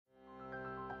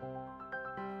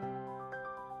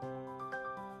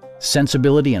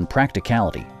Sensibility and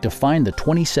practicality define the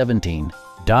 2017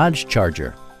 Dodge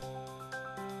Charger.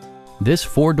 This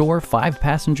four-door,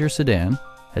 five-passenger sedan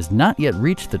has not yet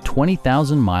reached the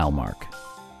 20,000-mile mark.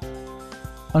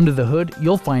 Under the hood,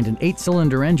 you'll find an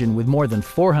 8-cylinder engine with more than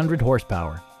 400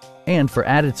 horsepower. And for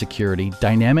added security,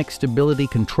 dynamic stability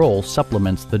control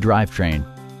supplements the drivetrain.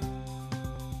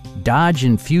 Dodge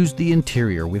infused the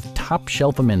interior with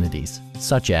top-shelf amenities,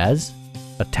 such as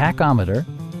a tachometer,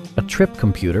 a trip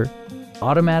computer,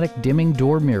 automatic dimming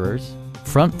door mirrors,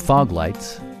 front fog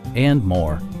lights, and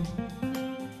more.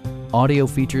 Audio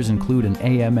features include an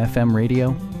AM/FM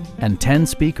radio and 10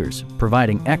 speakers,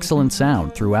 providing excellent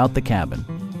sound throughout the cabin.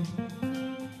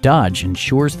 Dodge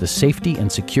ensures the safety and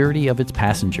security of its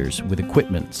passengers with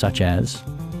equipment such as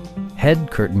head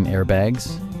curtain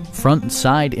airbags, front and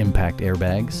side impact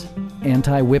airbags,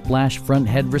 anti-whiplash front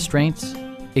head restraints,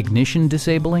 ignition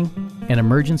disabling, an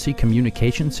emergency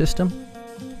communication system,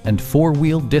 and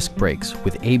four-wheel disc brakes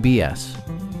with ABS.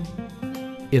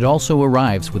 It also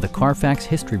arrives with a Carfax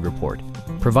history report,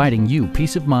 providing you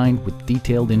peace of mind with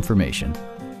detailed information.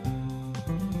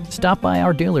 Stop by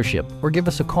our dealership or give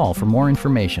us a call for more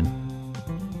information.